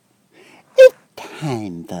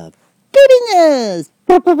time for baby news.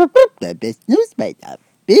 The best news by the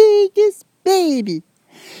biggest baby.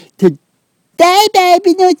 Today,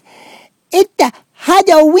 baby news, it's the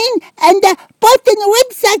Holloween and the Boston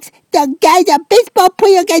Red Sox. The guys, the baseball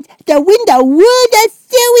player guys, they win the World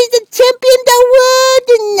Series, the champion of the world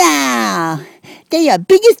now. They are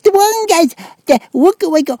biggest one, guys. They look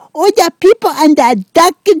like all the people on the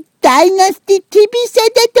Dynasty TV show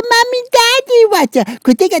that the mom and daddy watch.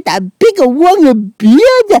 Cause they got that big long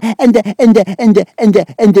beard and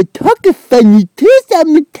the talk funny too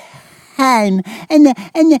sometimes.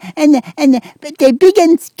 But they're big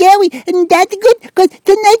and scary, and that's good, cause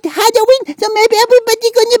tonight Halloween, so maybe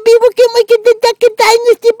everybody's gonna be looking like the Duck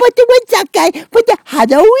Dynasty, but the Red Sox guy for the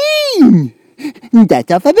Halloween.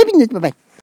 That's all for baby news. Bye bye.